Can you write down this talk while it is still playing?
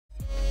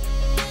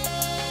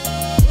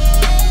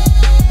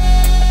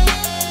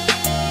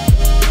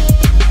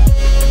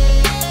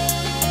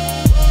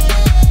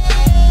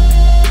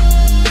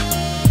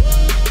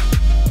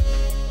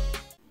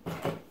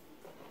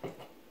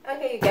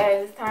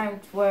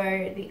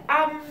for the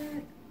time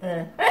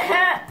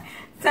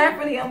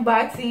for the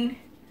unboxing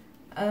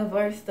of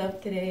our stuff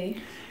today.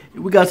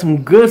 We got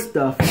some good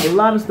stuff, a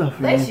lot of stuff.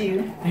 Bless you.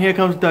 And here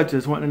comes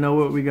Duchess wanting to know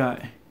what we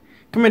got.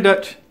 Come here,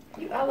 Dutch.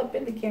 You all up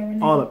in the camera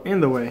now. All up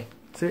in the way.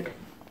 Sit.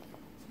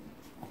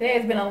 Today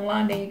has been a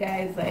long day, you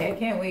guys. Like, I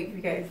can't wait for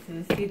you guys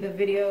to see the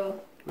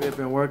video. We have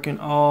been working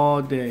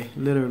all day,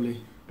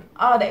 literally.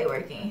 All day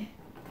working.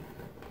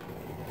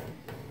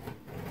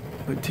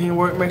 But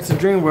teamwork makes the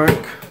dream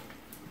work.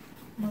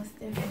 Most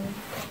definitely.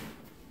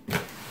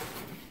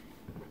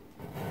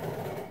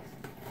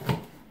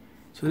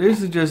 So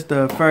this is just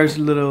the first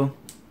little,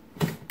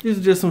 this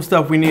is just some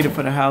stuff we needed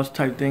for the house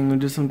type thing,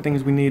 and just some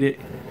things we needed.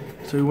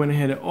 So we went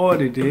ahead and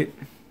ordered it.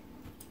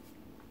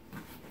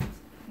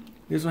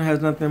 This one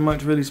has nothing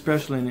much really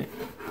special in it.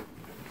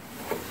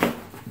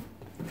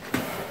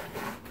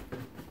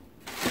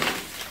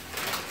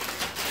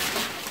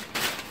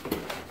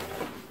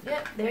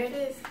 Yep, there it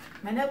is.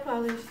 My nail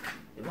polish.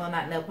 Well,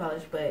 not nail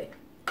polish, but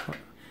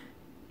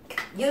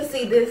you'll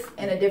see this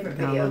in a different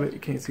video. You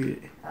can't see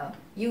it. Oh,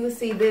 you will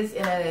see this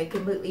in a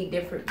completely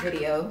different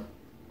video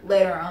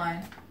later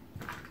on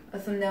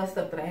of some nail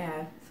stuff that I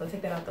have. So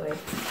take that out the way.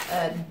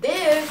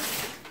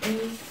 This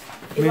is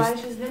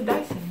Elijah's new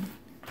Dyson.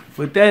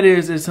 What that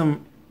is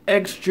some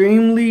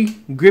extremely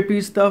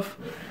grippy stuff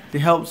that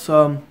helps.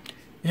 It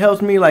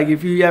helps me, like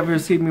if you ever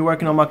see me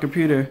working on my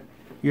computer,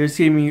 you'll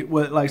see me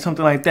with like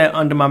something like that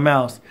under my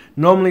mouse.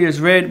 Normally it's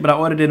red, but I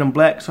ordered it in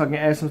black so I can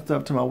add some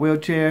stuff to my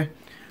wheelchair.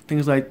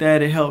 Things like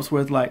that. It helps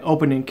with like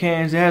opening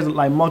cans. It has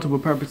like multiple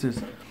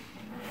purposes.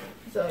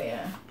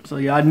 So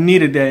yeah, I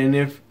needed that, and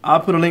if I'll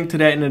put a link to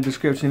that in the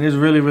description. It's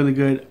really, really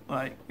good.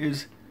 Like,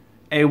 it's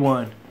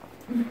A1.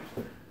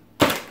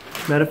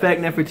 Matter of fact,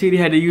 Nefertiti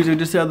had to use it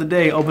just the other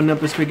day, opening up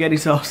the spaghetti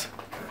sauce.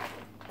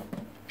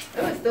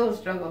 It was still a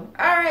struggle.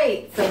 All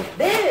right, so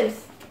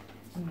this.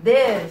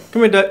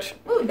 Come here, Dutch.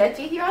 Ooh,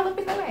 Dutchie, you're all up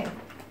in the way,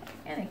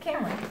 and the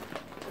camera.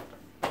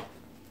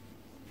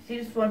 She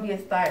just want to be a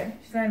star.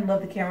 She's starting to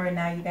love the camera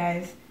now, you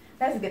guys.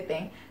 That's a good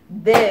thing.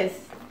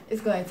 This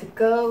is going to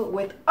go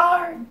with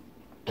our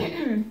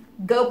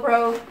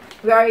GoPro.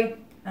 We already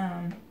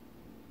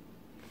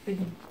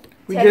been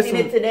testing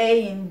it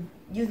today and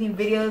using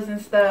videos and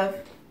stuff.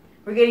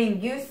 We're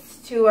getting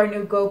used to our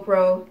new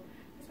GoPro.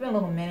 It's been a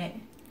little minute.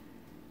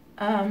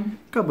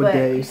 Couple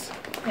days.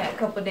 Yeah, a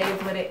couple days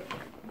with it.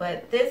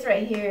 But this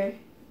right here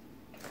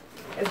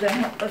is going to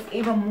help us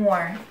even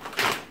more.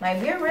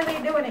 Like, we're really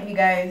doing it, you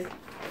guys.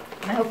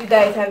 And I hope you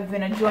guys have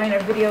been enjoying our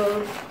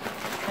videos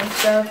and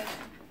stuff.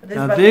 But this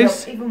is about to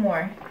help even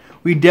more.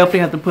 We definitely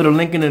have to put a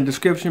link in the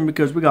description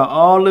because we got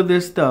all of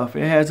this stuff.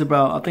 It has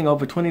about, I think,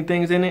 over 20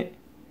 things in it.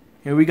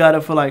 And we got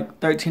it for like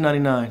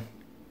 $13.99.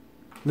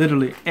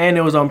 Literally. And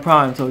it was on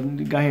Prime, so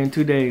it got here in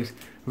 2 days.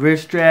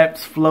 Wrist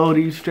straps,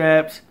 floaty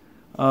straps,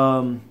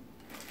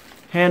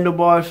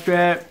 handlebar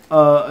strap,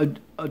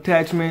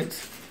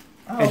 attachments,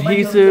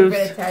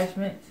 adhesives.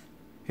 Attachments.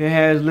 It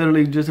has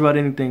literally just about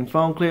anything.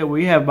 Phone clip,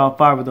 we have about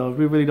 5 of those.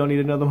 We really don't need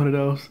another one of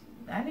those.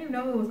 I didn't even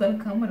know it was going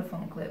to come with a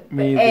phone clip.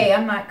 But hey,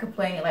 I'm not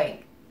complaining.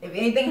 Like, if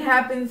anything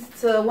happens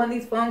to one of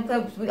these phone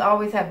clips, we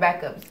always have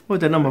backups.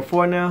 What's that, number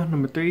 4 now?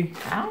 Number 3?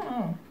 I don't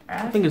know.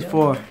 I think it's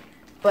 4.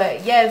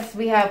 But yes,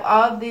 we have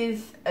all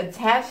these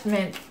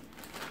attachments.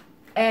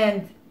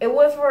 And it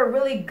was for a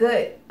really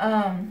good,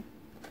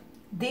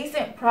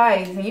 decent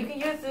price. And you can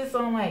use this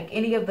on like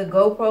any of the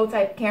GoPro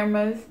type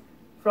cameras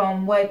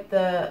from what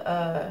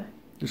the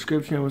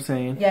description was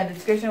saying. Yeah, the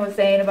description was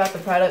saying about the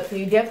product. So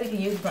you definitely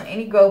can use it on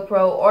any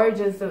GoPro or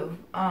just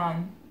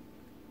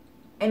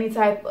any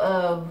type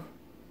of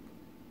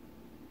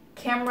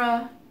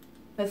camera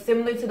that's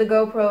similar to the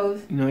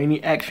GoPros. You know,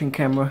 any action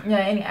camera. Yeah,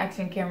 any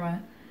action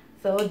camera.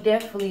 So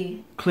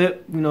definitely.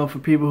 Clip, you know, for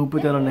people who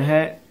put that on the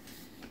hat.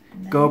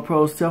 No.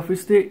 GoPro selfie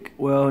stick.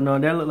 Well, no,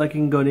 that look like you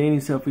can go to any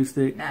selfie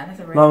stick. Nah, that's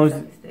a regular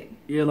selfie stick.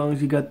 Yeah, as long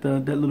as you got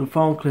that little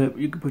phone clip,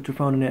 you can put your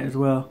phone in that as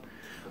well.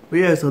 But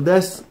yeah, so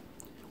that's,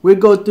 we'll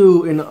go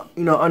through and,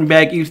 you know,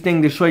 unbag each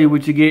thing to show you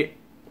what you get.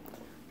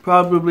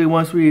 Probably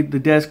once the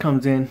desk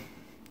comes in.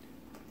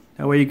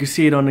 That way you can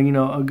see it on, you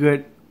know, a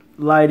good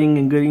lighting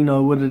and good, you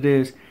know, what it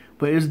is.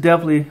 But it's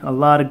definitely a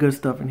lot of good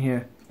stuff in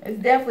here.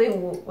 It definitely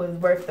was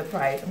worth the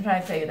price. I'm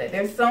trying to tell you that.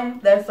 There's some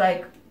that's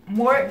like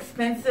more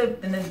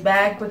expensive than this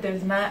bag, but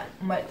there's not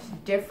much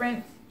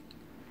difference.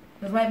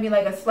 There might be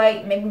like a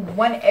slight, maybe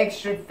one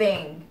extra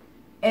thing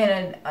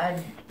in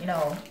a you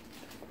know,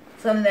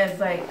 something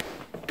that's like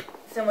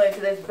similar to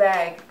this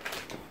bag.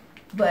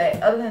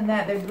 But other than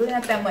that, there's really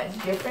not that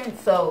much difference.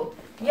 So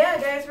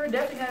yeah, guys, we're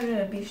definitely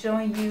going to be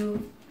showing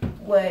you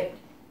what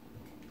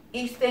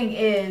each thing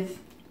is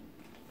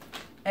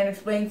and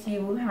explain to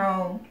you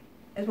how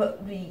it's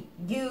what we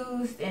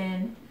used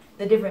and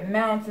the different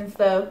mounts and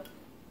stuff.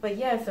 But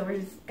yeah, so we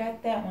just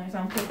got that one. So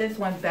I'm gonna put this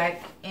one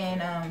back in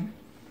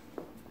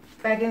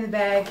the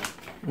bag.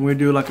 And we'll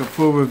do like a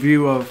full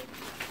review of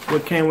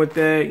what came with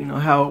that, you know,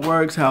 how it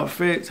works, how it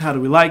fits, how do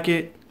we like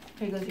it.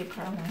 Here goes your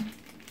car one.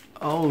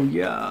 Oh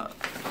yeah.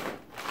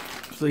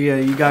 So yeah,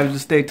 you guys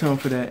just stay tuned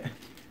for that.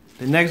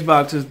 The next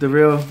box is the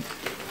real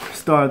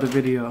star of the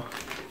video.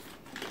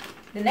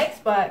 The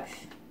next box,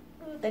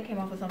 ooh, that came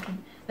off with something.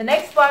 The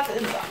next box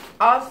is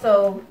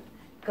also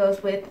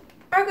goes with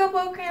our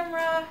GoPro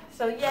camera.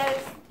 So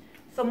yes,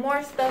 some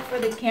more stuff for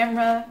the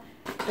camera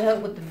to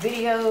help with the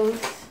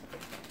videos.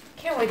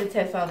 Can't wait to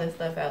test all this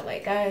stuff out.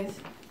 Like, guys,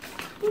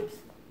 oops,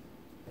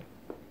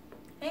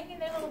 hang in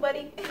there, little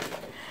buddy.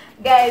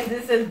 Guys,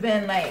 this has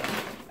been like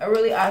a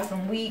really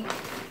awesome week.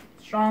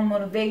 Strong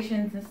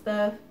motivations and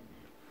stuff.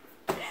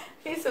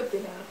 Here's something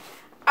else.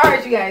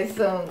 Alright, you guys,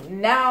 so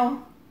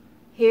now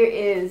here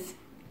is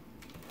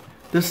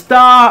the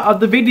star of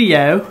the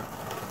video.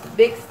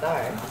 Big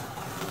star.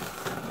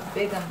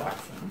 Big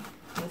unboxing.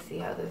 Let's see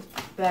how this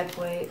back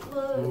way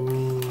looks.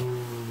 Ooh.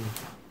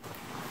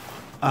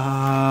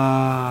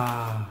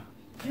 Ah.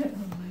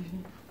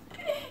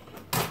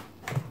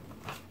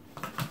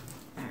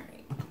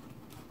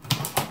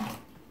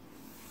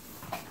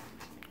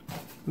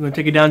 We're gonna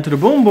take it down to the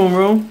boom boom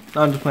room.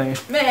 No, I'm just playing.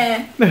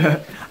 Man.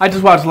 I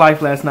just watched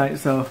Life last night,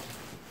 so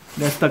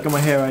that's stuck in my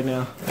hair right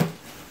now.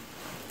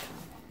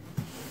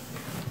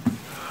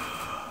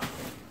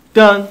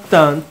 Dun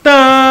dun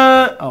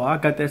dun! Oh, I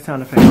got that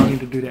sound effect. I don't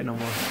need to do that no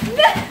more.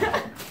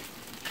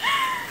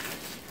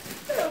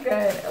 Oh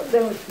god, I'm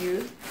done with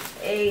you.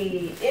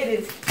 Hey, it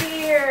is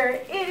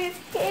here. It is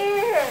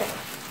here.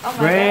 Oh my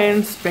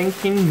Brand god.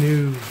 spanking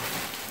new.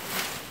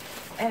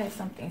 That is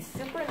something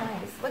super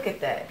nice. Look at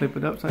that. Flip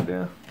it upside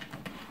down.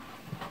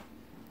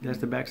 That's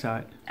the back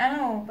side. I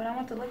know, but I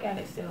want to look at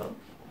it still.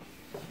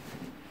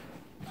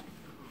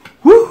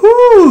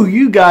 Woohoo!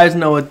 You guys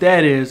know what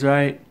that is,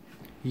 right?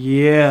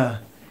 Yeah.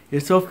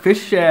 It's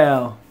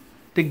official.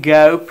 The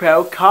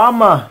GoPro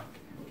Karma.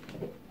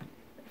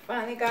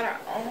 Finally got our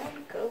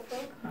own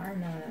GoPro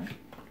Karma.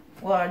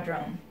 Well, our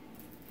drone.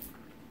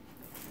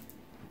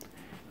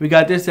 We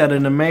got this at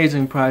an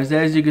amazing price.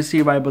 As you can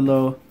see right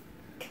below.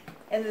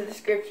 In the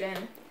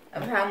description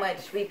of how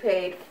much we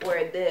paid for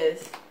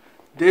this.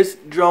 This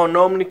drone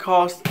normally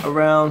costs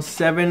around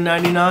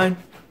 $7.99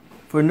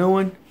 for a new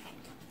one.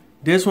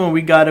 This one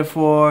we got it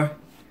for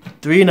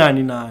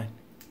 $3.99.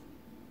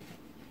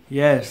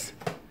 Yes.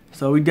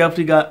 So we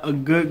definitely got a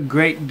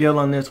great deal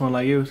on this one.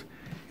 Like it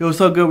was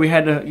so good we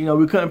had to,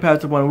 we couldn't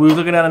pass up on it. We was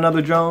looking at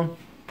another drone,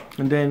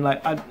 and then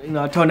like I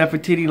told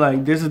Nefertiti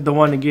like this is the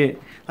one to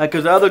get. Like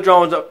cause the other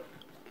drones are,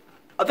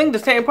 I think the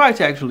same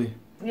price actually.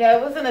 Yeah,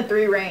 it was in the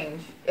 3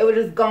 range. It was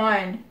just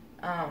gone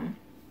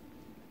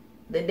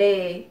the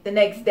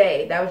next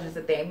day. That was just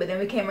a thing. But then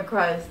we came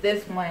across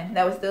this one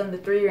that was still in the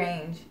 3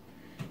 range.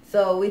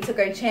 So we took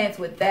our chance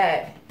with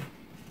that.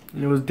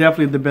 And it was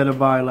definitely the better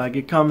buy. Like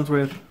it comes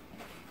with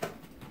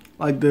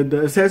like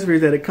the accessories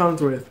that it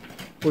comes with,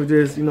 which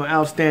is,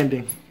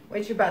 outstanding.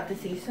 Which you're about to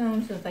see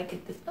soon as I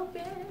get this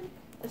open.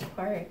 This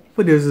part.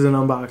 But this is an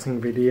unboxing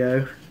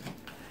video.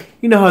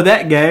 You know how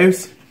that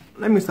goes.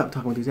 Let me stop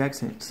talking with these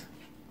accents.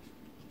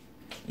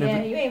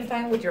 Yeah, you ain't even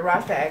talking with your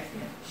Rasta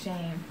accent.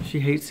 Shame.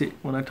 She hates it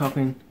when I talk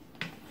in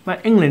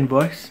my England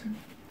voice.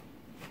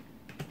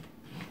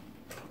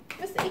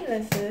 What's the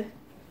English, sir?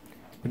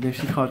 But then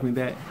she calls me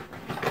that.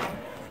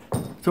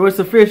 So it's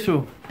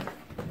official.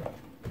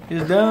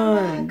 It's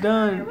done.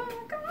 Done.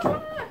 Come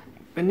on.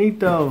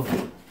 Benito.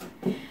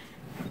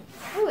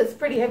 Oh, it's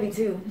pretty heavy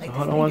too. Like, So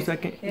hold on 1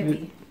 second.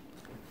 Heavy.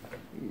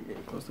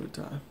 Get close to the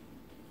time.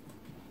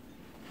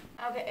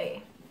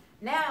 Okay.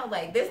 Now,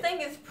 like, this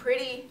thing is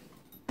pretty.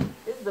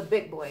 This is a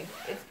big boy.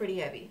 It's pretty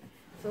heavy.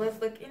 So let's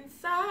look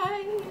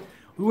inside.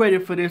 We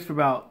waited for this for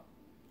about,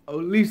 at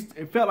least,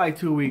 it felt like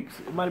 2 weeks.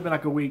 It might have been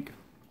like a week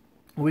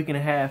and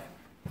a half.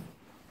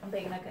 I'm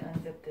thinking I can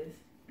unzip this.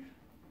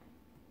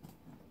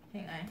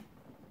 Hang on.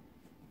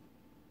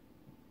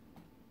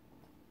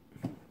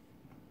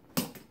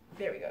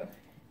 There we go.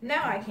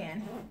 Now I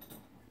can.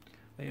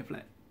 Lay it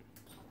flat.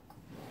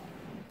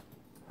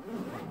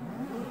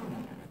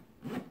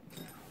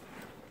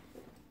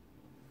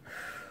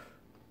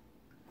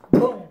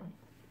 Boom.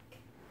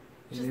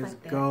 It is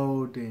like that.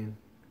 golden.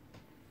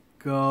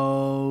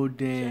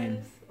 Golden.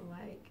 Just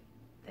like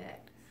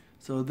that.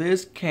 So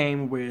this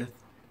came with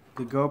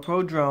the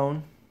GoPro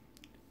drone.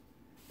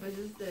 What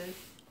is this?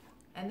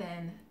 And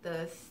then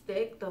the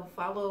stick, the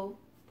follow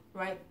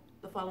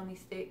me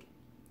stick.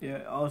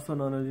 Yeah, also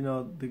known as,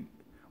 the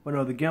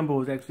gimbal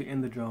was actually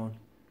in the drone.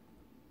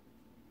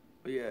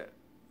 But yeah.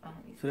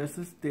 So that's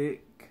the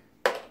stick.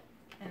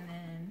 And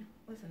then,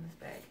 what's in this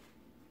bag?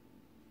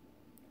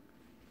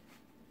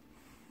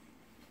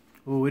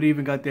 Oh, it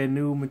even got that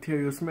new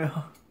material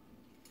smell.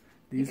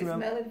 Do You you can smell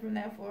smell it from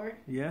that far?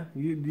 Yeah,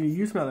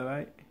 you smell it,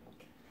 right?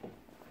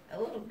 A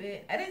little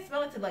bit. I didn't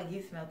smell it till like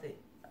you smelled it.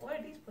 What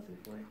are these supposed to be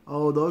for?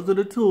 Oh, those are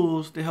the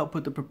tools to help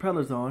put the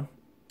propellers on.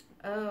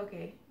 Oh,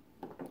 okay.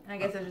 I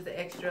guess that's just the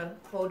extra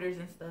holders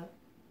and stuff.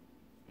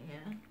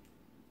 Yeah.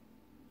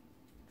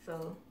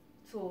 So,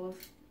 tools.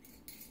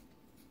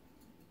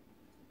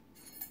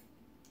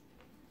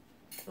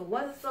 So,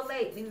 wasn't so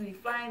late. We will be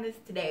flying this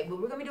today, but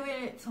we're gonna be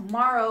doing it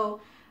tomorrow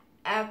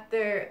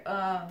after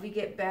we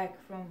get back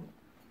from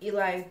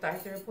Eli's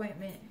doctor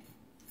appointment.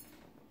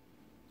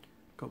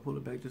 Go pull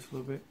it back just a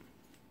little bit.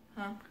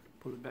 Huh?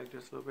 Pull it back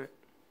just a little bit.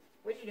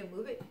 What'd you do?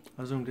 Move it?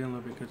 I zoomed in a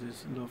little bit because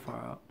it's a little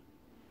far out.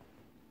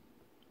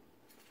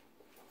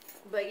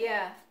 But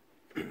yeah,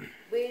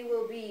 we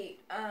will be,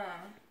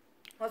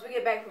 once we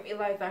get back from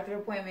Eli's doctor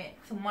appointment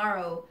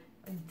tomorrow,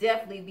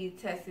 definitely be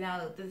testing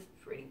out this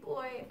pretty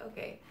boy.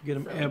 Okay. Get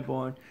him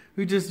airborne.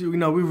 We just, we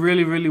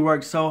really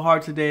worked so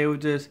hard today. It was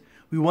just,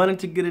 we wanted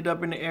to get it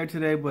up in the air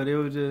today, but it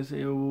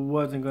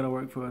wasn't going to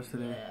work for us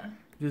today. Yeah.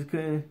 Just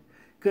couldn't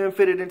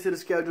fit it into the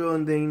schedule,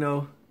 and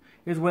then,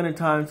 it's winter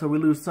time, so we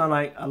lose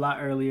sunlight a lot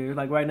earlier.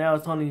 Like right now,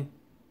 it's only,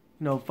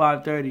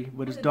 5:30,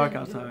 but it's dark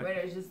outside.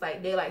 It's just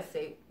like daylight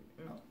savings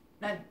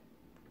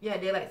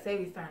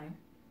time.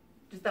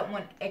 Just that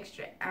one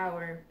extra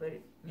hour, but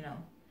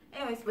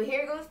Anyways, but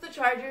here goes the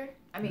charger.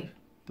 I mean,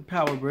 the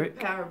power brick.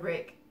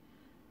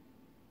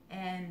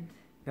 And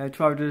that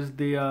charges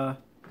the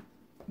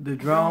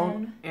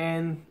drone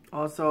and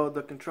also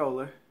the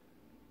controller.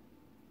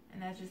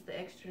 And that's just the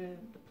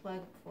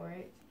plug for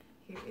it.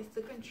 Here is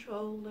the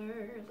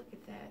controller. Look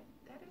at that.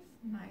 That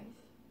is nice.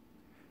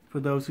 For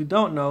those who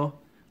don't know,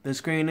 the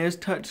screen is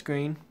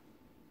touchscreen.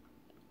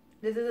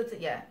 This is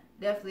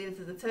definitely this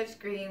is a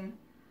touchscreen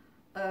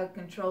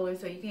controller,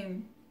 so you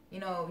can, you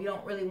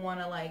don't really want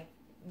to like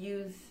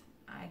use.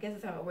 I guess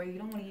that's how it works. You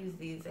don't want to use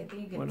these. I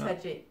think you can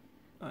touch it,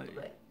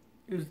 but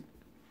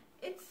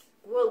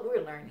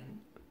we're learning.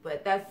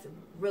 But that's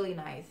really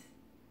nice.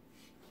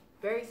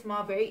 Very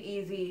small, very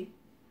easy.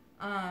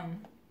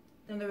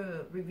 In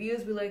the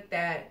reviews we looked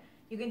at,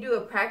 you can do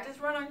a practice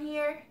run on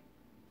here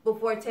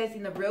before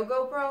testing the real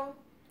GoPro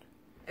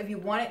if you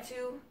wanted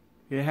to.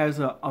 It has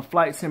a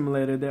flight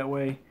simulator. That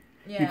way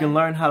you can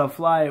learn how to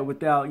fly it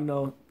without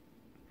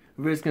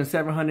risking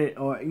 $700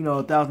 or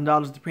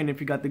 $1,000 depending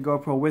if you got the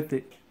GoPro with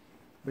it.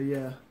 But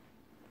yeah,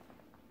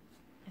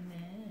 and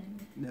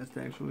then that's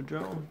the actual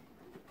drone.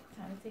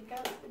 Time to take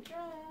out the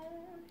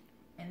drone,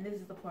 and this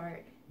is the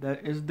part.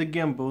 That is the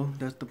gimbal.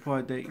 That's the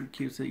part that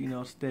keeps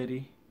it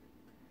steady.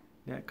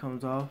 That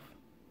comes off.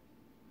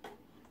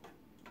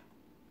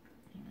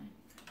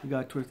 You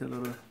gotta twist that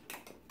little. Oops.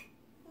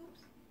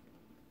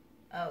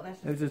 Oh,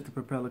 that's just the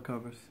propeller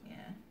covers.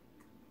 Yeah.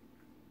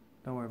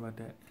 Don't worry about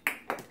that.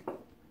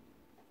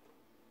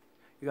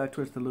 You gotta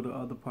twist the little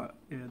other part.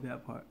 Yeah,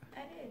 that part. I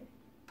did.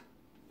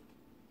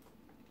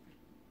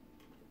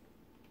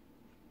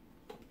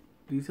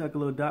 Do you see like a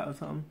little dot or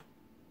something?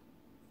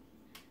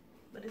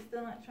 But it's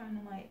still not trying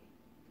to like.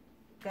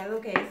 Guys,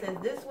 okay, it says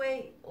this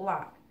way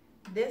lock,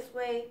 this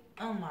way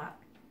unlock.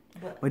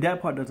 But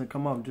that part doesn't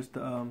come off. Just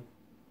the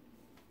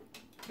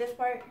This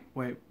part.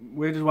 Wait,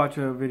 we're just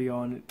watching a video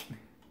on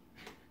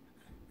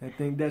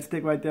it. That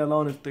stick right there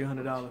alone is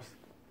 $300.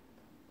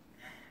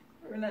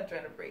 We're not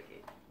trying to break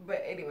it,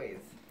 but anyways.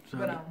 So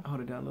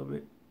hold it down a little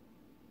bit.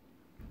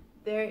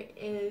 There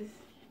is.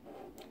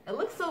 It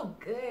looks so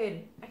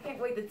good. I can't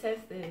wait to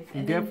test this.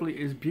 And it definitely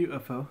is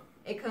beautiful.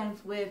 It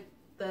comes with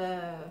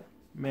the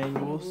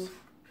manuals.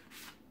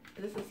 Is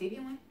this a CD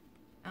one?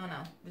 I don't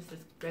know. This is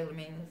regular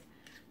manuals.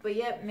 But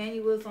yep,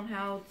 manuals on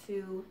how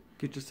to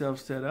get yourself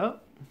set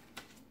up.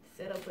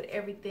 Set up with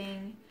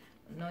everything.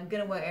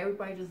 Again, what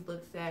everybody just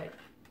looks at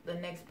the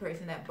next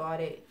person that bought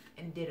it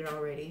and did it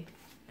already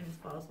and just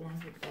follows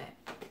along with that.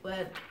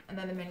 But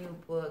another manual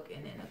book,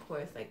 and then of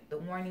course like the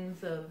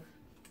warnings of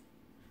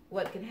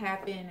what could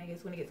happen, I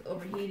guess, when it gets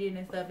overheated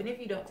and stuff, and if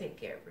you don't take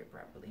care of it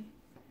properly.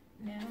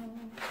 Now,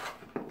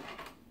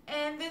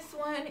 and this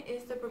one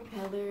is the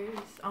propellers.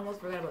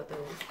 Almost forgot about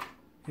those.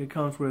 It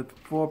comes with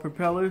 4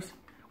 propellers.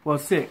 Well,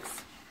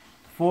 6.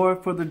 4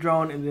 for the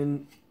drone, and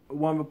then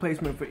 1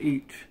 replacement for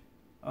each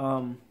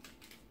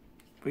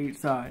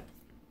side.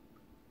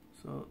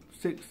 So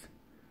 6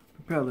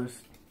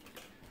 propellers.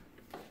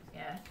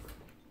 Yeah.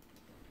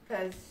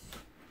 Because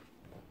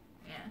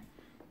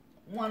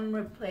 1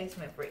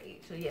 replacement for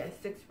each. So yeah,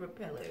 6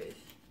 propellers.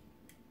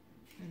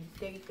 And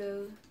there you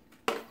go.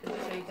 Just to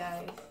show you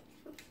guys.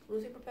 Oops,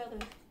 lose your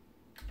propellers.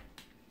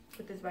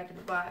 Put this back in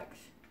the box.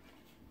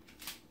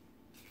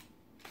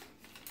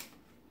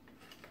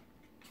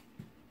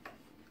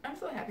 I'm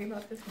so happy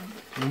about this one.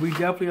 And we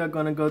definitely are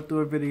going to go through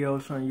a video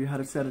showing you how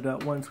to set it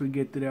up once we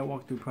get through that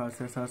walkthrough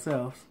process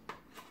ourselves.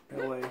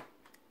 That way,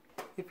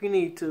 if you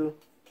need to,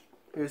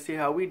 you'll see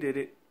how we did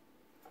it.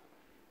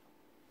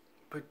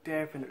 But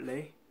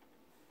definitely,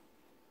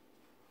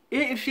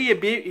 isn't she a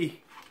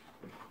beauty?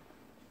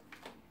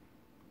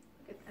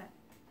 Look at that.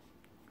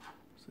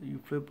 So you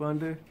flip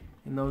under,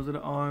 and those are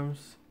the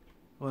arms,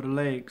 or the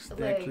legs. The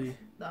legs.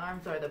 The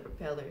arms are the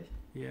propellers.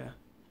 Yeah.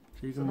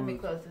 So you can let me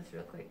close this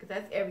real quick, because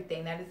that's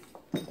everything. That is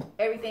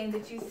everything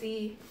that you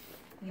see,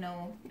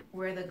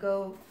 where the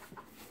drone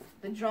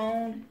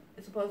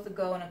is supposed to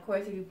go. And of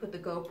course, if you put the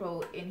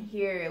GoPro in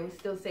here, it will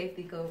still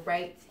safely go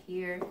right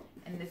here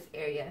in this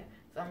area.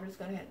 So I'm just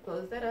going to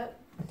close that up.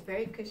 It's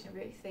very cushioned,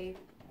 very safe.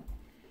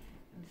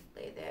 And just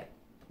lay that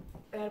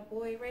bad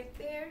boy right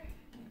there.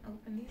 And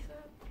open these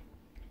up.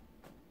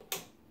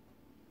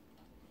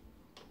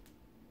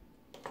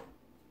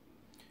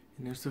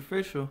 And it's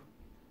official.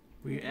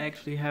 We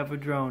actually have a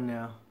drone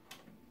now.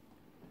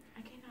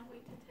 I cannot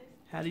wait to test.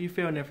 How do you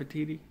feel,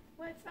 Nefertiti?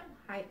 What? I'm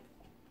hyped.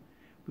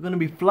 We're gonna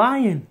be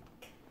flying.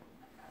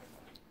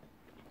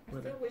 I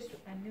still wish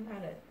I knew how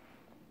to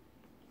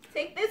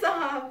take this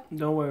off.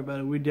 Don't worry about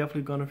it. We're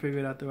definitely gonna figure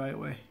it out the right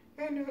way.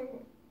 I know.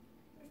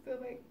 I'm still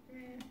like,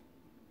 man.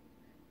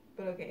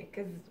 But okay,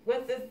 because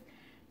what's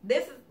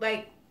this is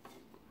like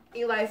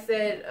Eli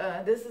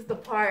said, this is the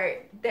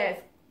part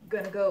that's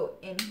gonna go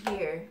in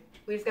here.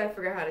 We just gotta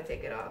figure out how to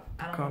take it off.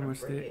 I don't Karma want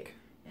to break stick. it.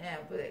 Yeah,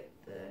 but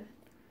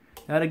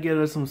That'll get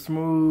us some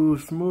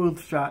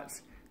smooth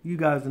shots. You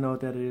guys know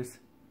what that is.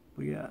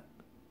 But yeah.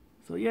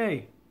 So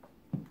yay.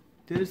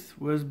 This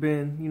was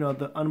been, you know,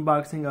 the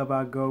unboxing of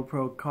our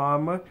GoPro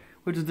Karma,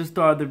 which is the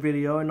start of the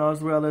video, and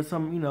as well as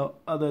some, you know,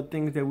 other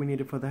things that we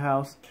needed for the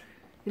house,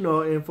 you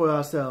know, and for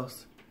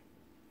ourselves.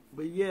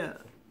 But yeah,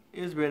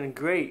 it's been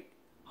great.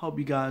 Hope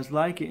you guys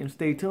like it, and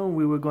stay tuned.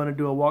 We were going to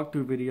do a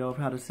walkthrough video of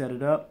how to set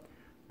it up,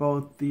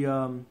 both the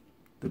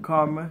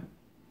Karma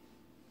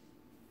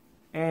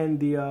and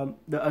the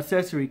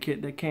accessory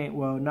kit that came,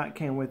 well, not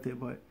came with it,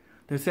 but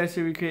the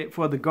accessory kit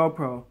for the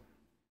GoPro.